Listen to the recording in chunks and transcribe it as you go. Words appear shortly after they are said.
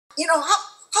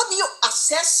how do you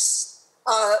assess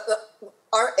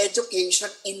our education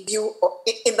in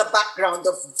the background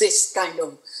of this kind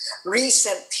of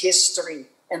recent history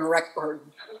and record?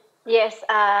 Yes,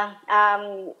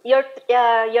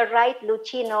 you're right,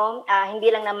 Lucy, no?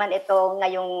 Hindi lang naman ito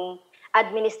ngayong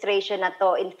administration na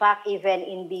to. In fact, even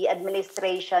in the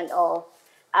administration of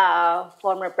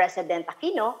former President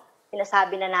Aquino,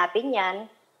 sinasabi na natin yan,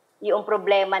 yung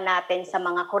problema natin sa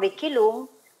mga curriculum.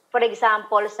 For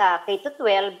example, sa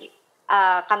K-12,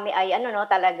 kami ay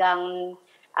talagang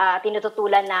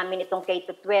tinututulan namin itong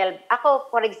K-12.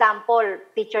 Ako, for example,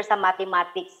 teacher sa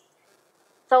mathematics.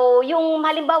 So, yung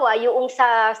halimbawa, yung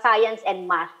sa science and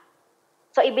math.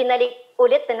 So, ibinalik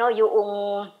ulit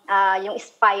yung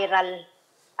spiral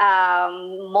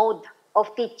mode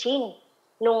of teaching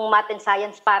nung math and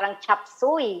science, parang chop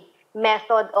suey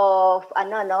method of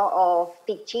of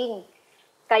teaching.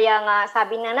 Kaya nga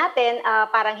sabi na natin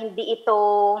parang hindi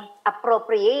ito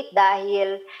appropriate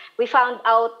dahil we found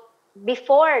out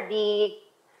before the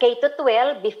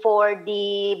K-12, before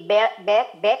the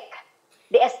BEC,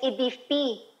 the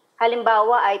SEDP,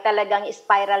 halimbawa ay talagang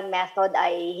spiral method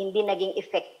ay hindi naging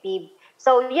effective.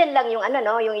 So, yan lang yung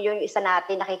yung isa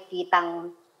natin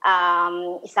nakikitang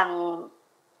isang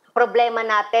problema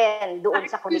natin doon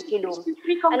sa curriculum.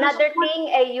 Another thing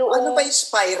ay yung... Ano ba yung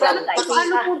spiral?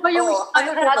 Ano po ba yung...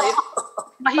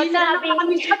 Mahina na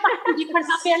kami siya. Hindi pa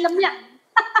namin alam yan.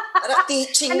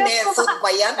 Teaching method ba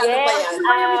yan? Ano ba yan?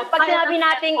 Pag sinabi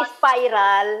nating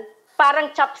spiral,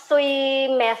 parang chop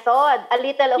suey method, a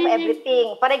little of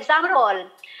everything. For example,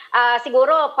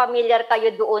 siguro familiar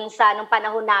kayo doon sa nung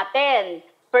panahon natin,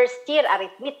 first year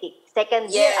arithmetic, second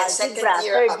year algebra,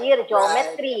 third year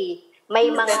geometry, may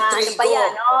mga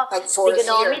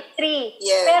trigonometry.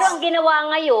 Yes. Pero ang ginawa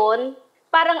ngayon,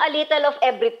 parang a little of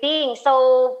everything.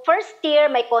 So, first year,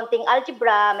 may konting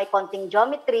algebra, may konting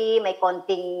geometry, may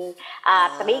konting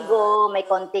trigo, may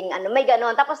konting may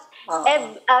ganon. Tapos,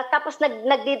 tapos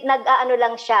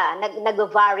lang siya,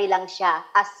 nag-vary lang siya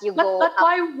as you go up. But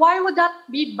why would that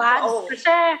be bad?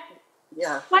 Kasi,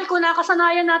 well, kung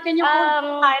nakasanayan natin yung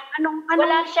kahit anong...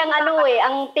 Wala siyang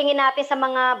ang tingin natin sa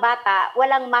mga bata,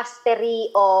 walang mastery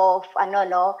of,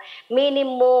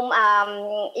 minimum,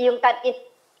 yung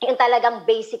talagang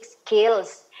basic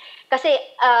skills. Kasi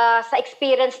sa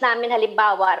experience namin,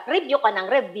 halimbawa, review ka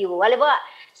ng review. Halimbawa,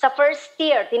 sa first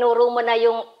year, tinuro mo na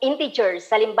yung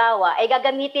integers, halimbawa, ay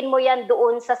gagamitin mo yan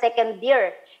doon sa second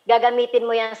year. Gagamitin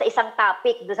mo yan sa isang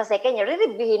topic doon sa second year.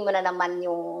 Re-reviewin mo na naman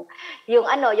yung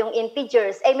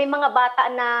integers. Eh, may mga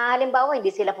bata na, halimbawa, hindi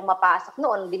sila pumapasok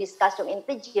noon, diniscuss yung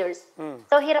integers.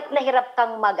 So, hirap na hirap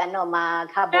kang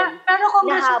maghabol. Pero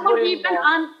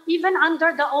even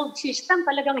under the old system,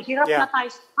 talagang hirap na tayo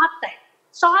sa math.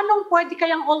 So, anong pwede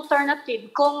kayang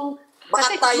alternative kung...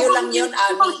 Baka tayo lang yun,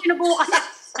 Ami. Sinubukan.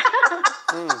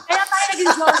 Kaya tayo naging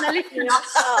journalist,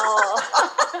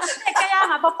 kaya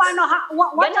nga, paano,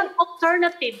 what's an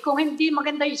alternative kung hindi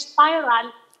maganda yung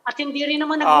spiral at hindi rin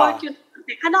naman nag-work yun?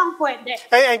 Ano ang pwede?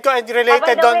 And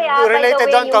related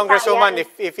doon, Congresswoman,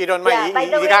 if you don't mind,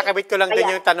 ikakabit ko lang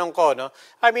din yung tanong ko, no?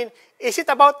 I mean, is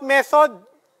it about method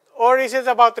or is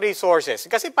it about resources?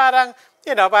 Kasi parang,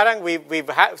 parang we've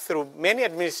had, through many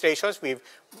administrations,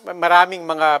 maraming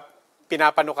mga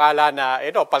pinapanukala na,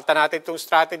 palta natin itong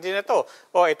strategy na to,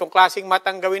 o itong klaseng math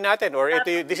ang gawin natin, or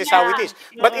this is how it is.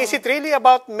 But is it really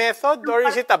about method, or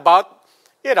is it about,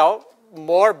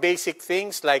 more basic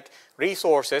things like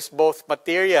resources, both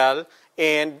material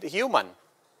and human?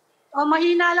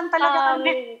 Mahina lang talaga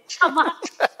kami.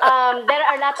 There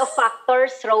are a lot of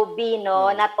factors, Roby,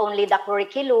 not only the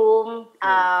curriculum.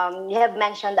 You have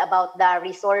mentioned about the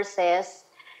resources.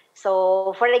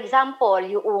 So, for example,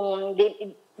 yung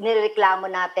nireklamo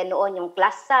natin noon yung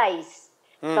class size.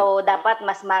 So, dapat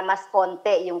mas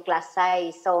konti yung class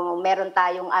size. So, meron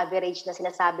tayong average na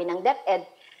sinasabi ng DepEd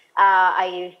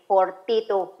ay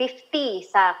 40 to 50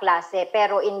 sa klase.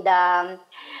 Pero in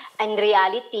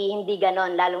reality, hindi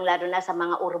ganon, lalong-lalo na sa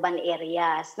mga urban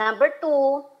areas. Number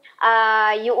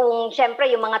 2,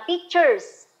 syempre, yung mga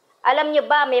teachers. Alam nyo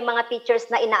ba, may mga teachers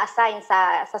na ina-assign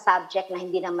sa subject na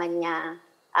hindi naman niya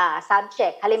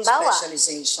subject. Halimbawa,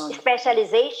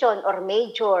 specialization or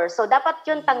major. So, dapat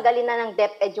yun tanggalin na ng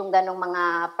DepEd yung ganong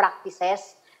mga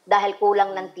practices dahil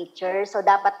kulang ng teacher. So,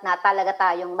 dapat na talaga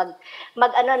tayong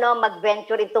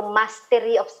mag-venture into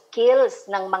mastery of skills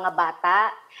ng mga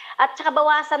bata. At saka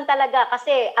bawasan talaga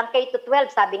kasi ang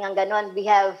K-12, sabi nga ganon,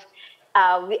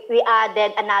 we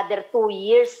added another 2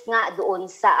 years nga doon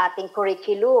sa ating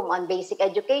curriculum on basic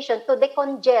education to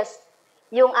decongest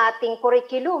yung ating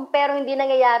curriculum, pero hindi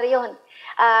nangyayari yun.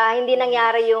 Hindi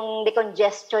nangyari yung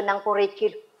decongestion ng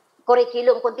curriculum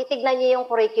curriculum. Kung titignan niyo yung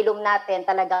curriculum natin,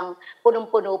 talagang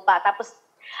punong-puno pa. Tapos,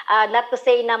 not to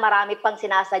say na marami pang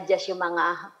sinasuggest yung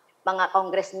mga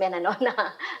congressmen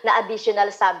na additional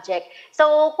subject.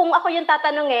 So, kung ako yung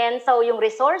tatanungin, so yung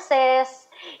resources,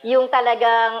 yung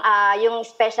talagang yung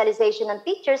specialization ng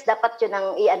teachers, dapat yun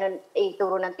ang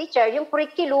ituro ng teacher. Yung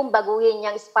curriculum, baguhin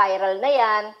yung spiral na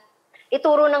yan.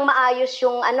 Ituro ng maayos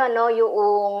yung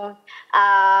yung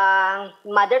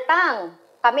mother tongue.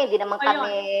 Kami, hindi naman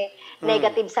kami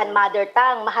negative sa mother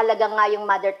tongue. Mahalaga nga yung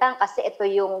mother tongue kasi ito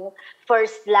yung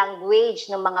first language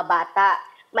ng mga bata.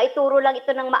 Maituro lang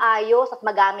ito ng maayos at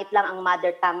magamit lang ang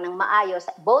mother tongue ng maayos.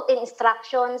 Both in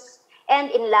instructions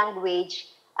and in language,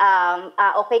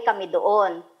 okay kami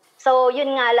doon. So,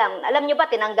 yun nga lang. Alam nyo ba,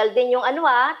 tinanggal din yung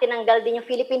tinanggal din yung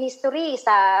Philippine history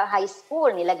sa high school.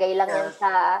 Nilagay lang yan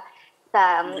sa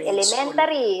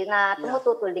elementary na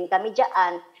tumututol din kami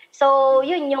dyan. So,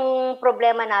 yun yung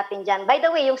problema natin dyan. By the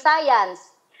way, yung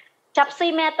science,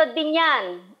 chapsuy method din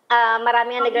yan.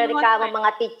 Marami nga nagrereklamo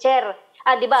mga teacher.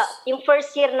 Di ba, yung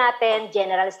first year natin,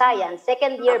 general science.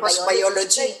 Second year,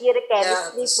 biology. Third year,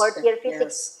 chemistry. Fourth year,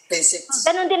 physics.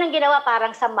 Ganon din ang ginawa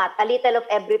parang sa math. A little of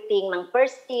everything ng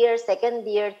first year, second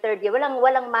year, third year.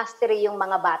 Walang mastery yung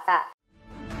mga bata.